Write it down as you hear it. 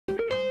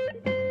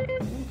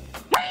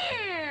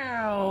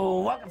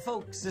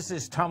Welcome, folks. This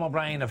is Tom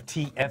O'Brien of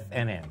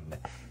TFNN.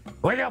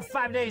 We go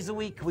 5 days a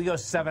week. We go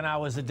 7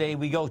 hours a day.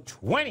 We go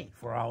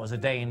 24 hours a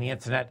day on the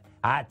internet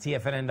at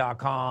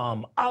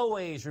TFNN.com.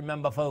 Always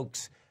remember,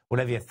 folks,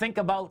 whatever you think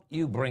about,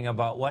 you bring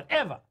about.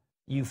 Whatever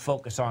you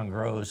focus on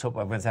grows. Hope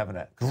everyone's having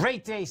a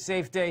great day,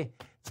 safe day.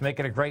 Let's make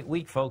it a great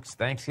week, folks.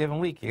 Thanksgiving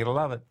week. You're going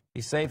to love it.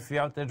 Be safe if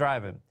you're out there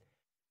driving.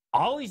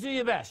 Always do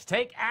your best.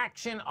 Take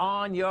action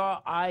on your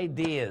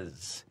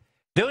ideas.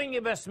 Doing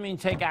your best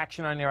means take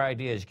action on your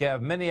ideas. You can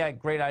have many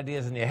great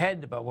ideas in your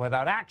head, but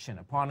without action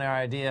upon their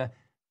idea,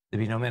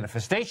 there'll be no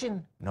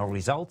manifestation, no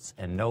results,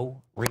 and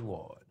no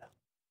reward.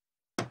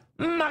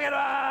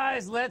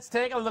 Market-wise, let's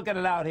take a look at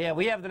it out here.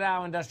 We have the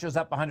Dow Industrials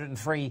up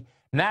 103.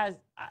 Dow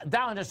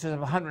Industrials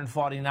up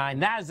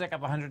 149. NASDAQ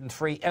up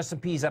 103.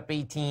 S&P's up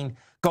 18.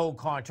 Gold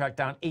contract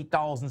down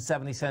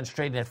 $8.70,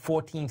 trading at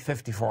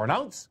 $14.54 an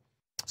ounce.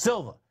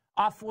 Silver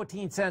off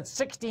 14 cents,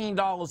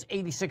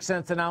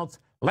 $16.86 an ounce.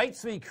 Light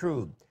sweet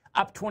crude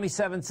up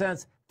 27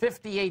 cents,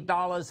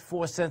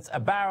 $58.04 a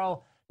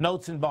barrel.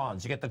 Notes and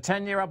bonds. You get the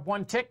 10-year up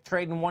 1 tick,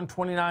 trading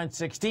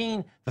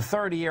 129.16. The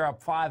 30-year up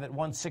 5 at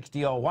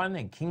 160.01.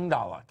 And King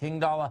Dollar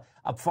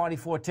up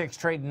 44 ticks,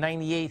 trading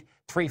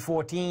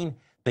 98.314.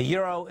 The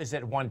euro is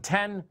at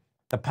 110.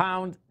 The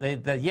pound,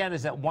 the yen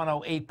is at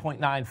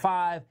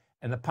 108.95,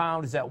 and the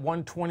pound is at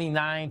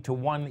 129 to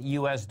 1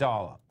 U.S.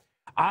 dollar.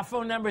 Our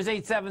phone number is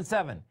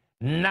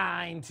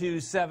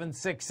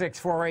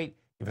 877-927-6648.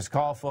 Give us a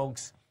call,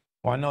 folks.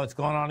 Want to know what's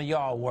going on in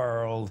your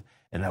world.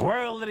 In the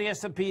world of the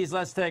S&Ps,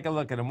 let's take a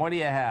look at them. What do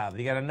you have?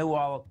 You got a new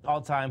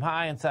all-time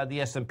high inside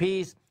the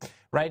S&Ps.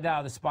 Right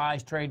now, the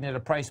SPY's trading at a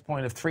price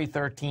point of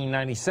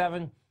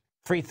 $313.97.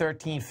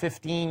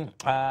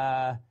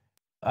 $313.15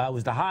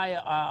 was the high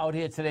out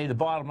here today. The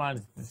bottom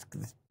line is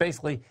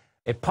basically,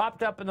 it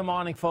popped up in the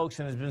morning, folks,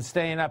 and has been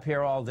staying up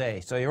here all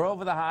day. So you're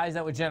over the highs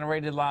that were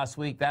generated last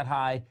week. That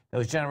high that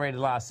was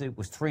generated last week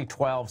was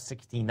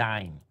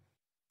 312.69.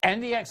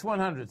 NDX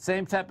 100,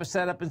 same type of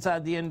setup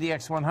inside the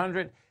NDX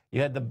 100. You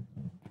had the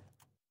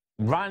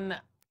run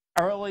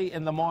early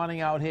in the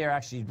morning out here,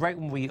 actually right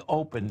when we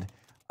opened.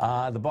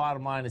 The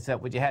bottom line is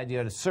that what you had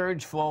a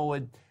surge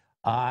forward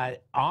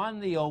on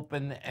the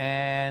open,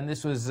 and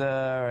this was,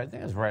 I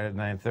think it was right at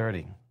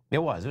 9:30. It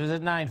was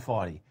at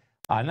 9:40.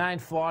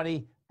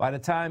 9:40, by the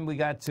time we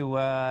got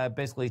to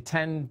basically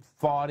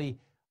 10:40,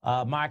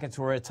 markets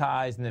were at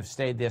highs, and they've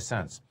stayed there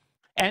since.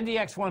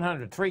 NDX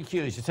 100, 3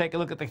 Qs. You take a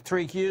look at the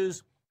 3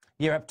 Qs.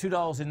 You're up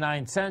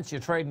 $2.09.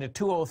 You're trading at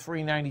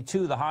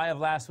 203.92. The high of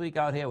last week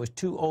out here was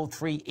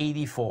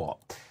 203.84.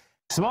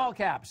 Small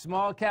caps,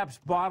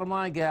 bottom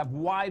line, you have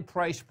wide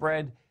price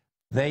spread.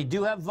 They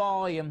do have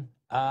volume,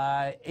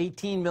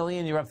 18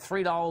 million. You're up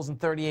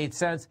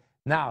 $3.38.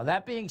 Now,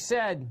 that being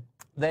said,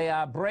 they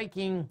are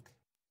breaking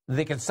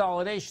the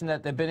consolidation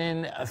that they've been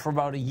in for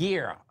about a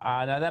year.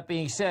 Now, that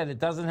being said, it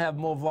doesn't have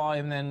more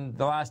volume than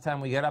the last time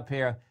we got up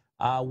here,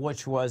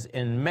 which was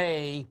in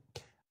May.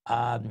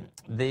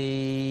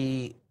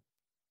 May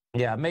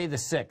the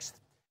 6th.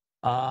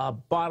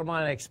 Bottom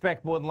line, I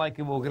expect more than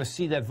likely we're going to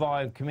see that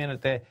volume come in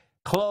at the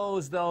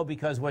close, though,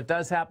 because what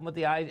does happen with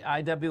the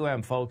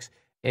IWM, folks,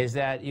 is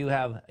that you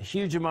have a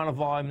huge amount of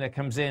volume that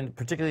comes in,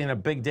 particularly in a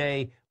big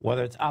day,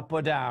 whether it's up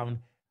or down,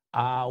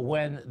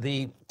 when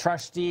the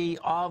trustee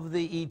of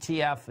the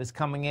ETF is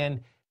coming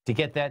in to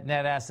get that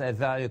net asset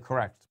value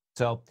correct.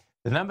 So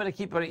the number to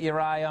keep your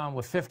eye on,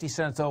 with 50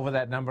 cents over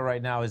that number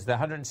right now, is the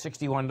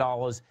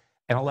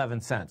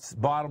 $161.11.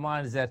 Bottom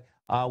line is that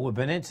we've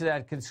been into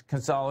that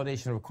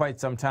consolidation for quite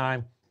some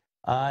time,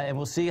 and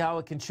we'll see how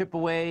it can chip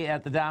away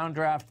at the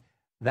downdraft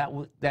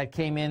that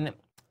came in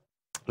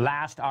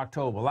last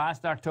October.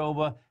 Last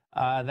October,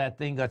 that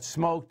thing got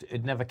smoked.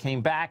 It never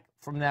came back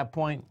from that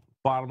point.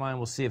 Bottom line,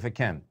 we'll see if it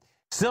can.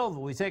 Silver,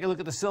 we take a look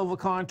at the silver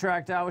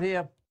contract out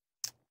here.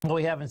 What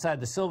we have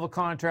inside the silver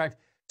contract.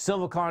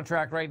 Silver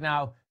contract right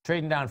now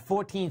trading down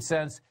 14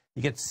 cents.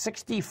 You get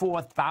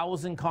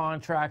 64,000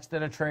 contracts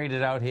that are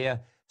traded out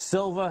here.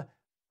 Silver,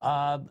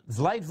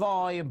 light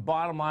volume.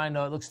 Bottom line,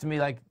 though, it looks to me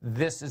like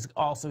this is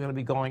also going to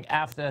be going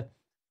after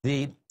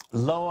the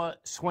lower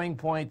swing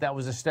point that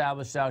was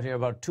established out here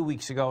about 2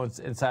 weeks ago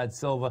inside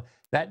silver.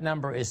 That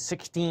number is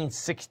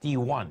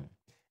 1661.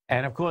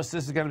 And, of course,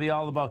 this is going to be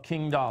all about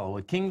King Dollar.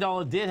 What King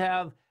Dollar did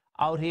have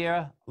out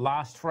here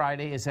last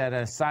Friday is had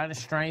a sign of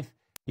strength.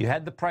 You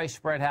had the price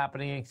spread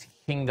happening in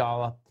King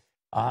Dollar.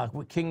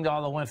 King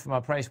Dollar went from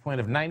a price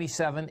point of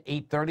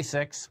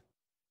 97.836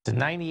 to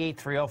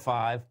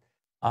 98.305.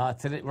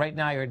 Right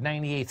now, you're at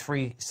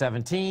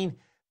 98.317.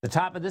 The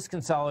top of this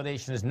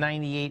consolidation is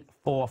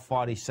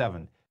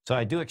 98.447. So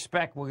I do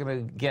expect we're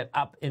going to get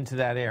up into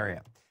that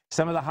area.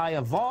 Some of the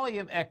higher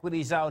volume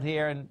equities out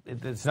here, and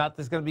it's not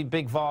there's going to be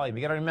big volume.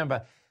 You got to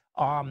remember,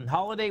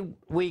 holiday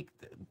week,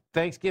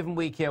 Thanksgiving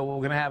week here, what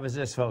we're going to have is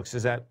this, folks,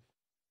 is that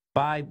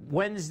by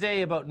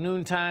Wednesday, about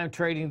noontime,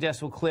 trading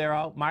desks will clear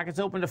out. Markets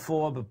open to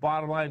 4, but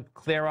bottom line,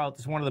 clear out.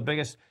 This is one of the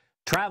biggest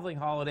traveling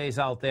holidays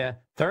out there.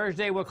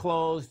 Thursday, we're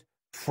closed.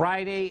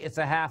 Friday, it's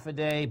a half a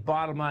day.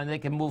 Bottom line, they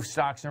can move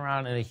stocks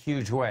around in a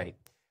huge way.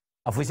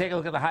 If we take a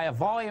look at the higher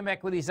volume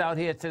equities out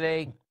here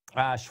today,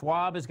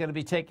 Schwab is going to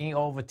be taking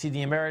over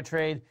TD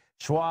Ameritrade.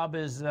 Schwab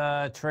is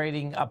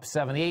trading up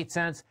 78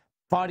 cents,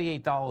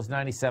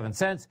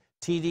 $48.97.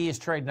 TD is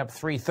trading up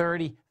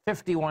 $3.30,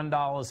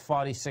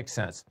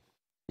 $51.46.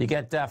 You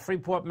get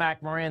Freeport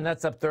McMoran,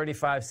 that's up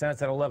 35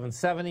 cents at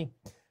 $11.70.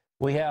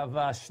 We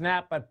have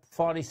Snap at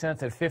 40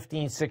 cents at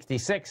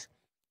 $15.66.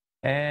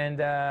 And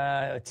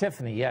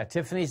Tiffany,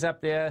 Tiffany's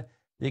up there.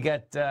 You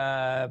get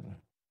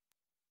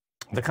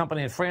the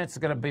company in France is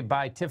going to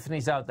buy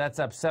Tiffany's out. That's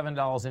up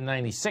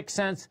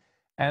 $7.96.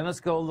 And let's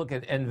go look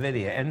at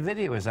NVIDIA.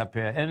 NVIDIA was up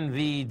here.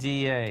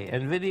 NVDA.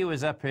 NVIDIA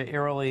was up here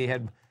early.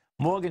 Had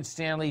Morgan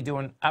Stanley do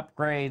an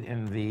upgrade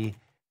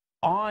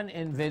on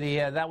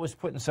NVIDIA. That was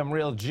putting some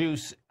real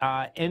juice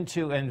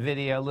into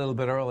NVIDIA a little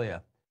bit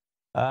earlier.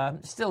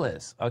 Still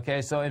is.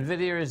 Okay, so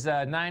NVIDIA is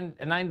up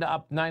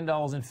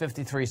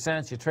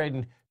 $9.53. You're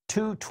trading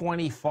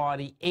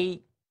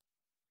 $220.48.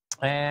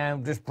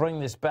 And just bring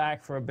this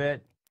back for a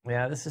bit.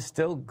 Yeah, this is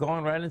still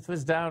going right into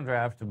its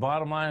downdraft. The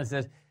bottom line is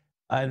that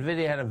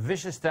NVIDIA had a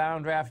vicious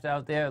downdraft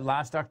out there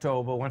last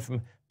October. Went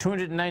from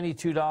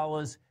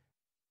 $292,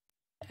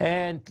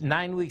 and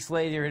 9 weeks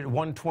later at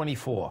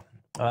 $124.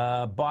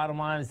 Bottom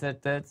line is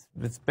that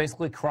it's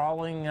basically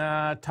crawling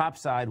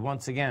topside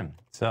once again.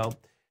 So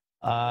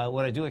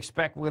what I do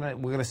expect we're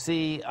gonna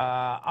see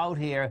out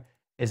here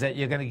is that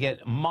you're going to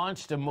get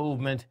monster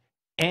movement.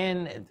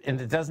 And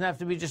it doesn't have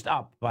to be just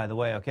up, by the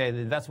way, okay?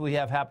 That's what we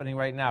have happening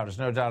right now. There's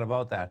no doubt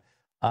about that.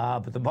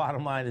 But the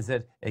bottom line is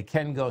that it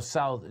can go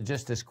south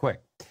just as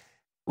quick.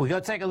 We go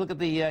take a look at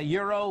the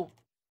euro,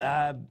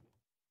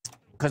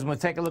 because we'll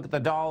take a look at the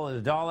dollar.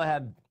 The dollar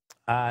had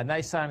a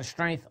nice sign of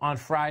strength on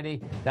Friday.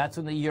 That's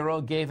when the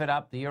euro gave it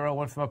up. The euro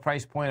went from a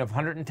price point of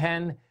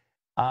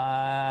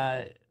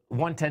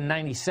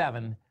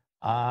 110.97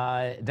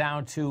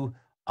 down to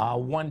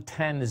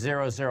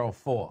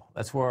 110.004.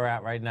 That's where we're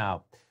at right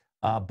now.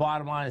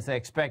 Bottom line is they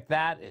expect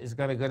that is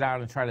going to go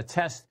down and try to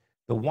test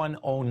the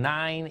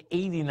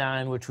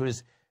 109.89, which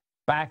was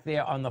back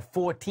there on the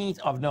 14th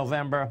of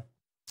November.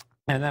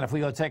 And then if we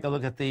go take a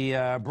look at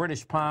the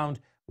British pound,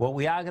 well,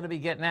 we are going to be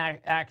getting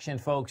action,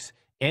 folks,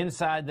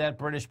 inside that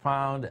British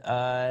pound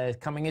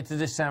coming into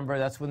December.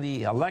 That's when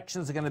the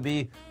elections are going to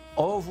be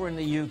over in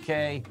the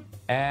UK,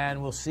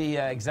 and we'll see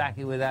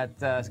exactly where that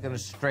is going to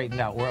straighten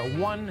out. We're at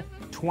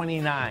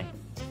 129.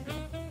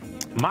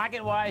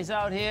 Market-wise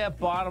out here,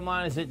 bottom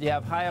line is that you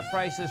have higher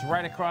prices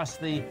right across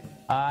the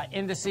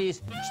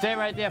indices. Stay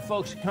right there,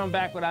 folks. Come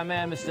back with our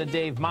man, Mr.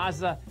 Dave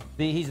Mazza.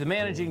 He's the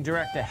managing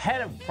director,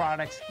 head of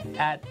products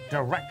at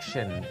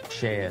Direction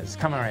Shares.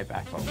 Coming right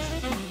back, folks.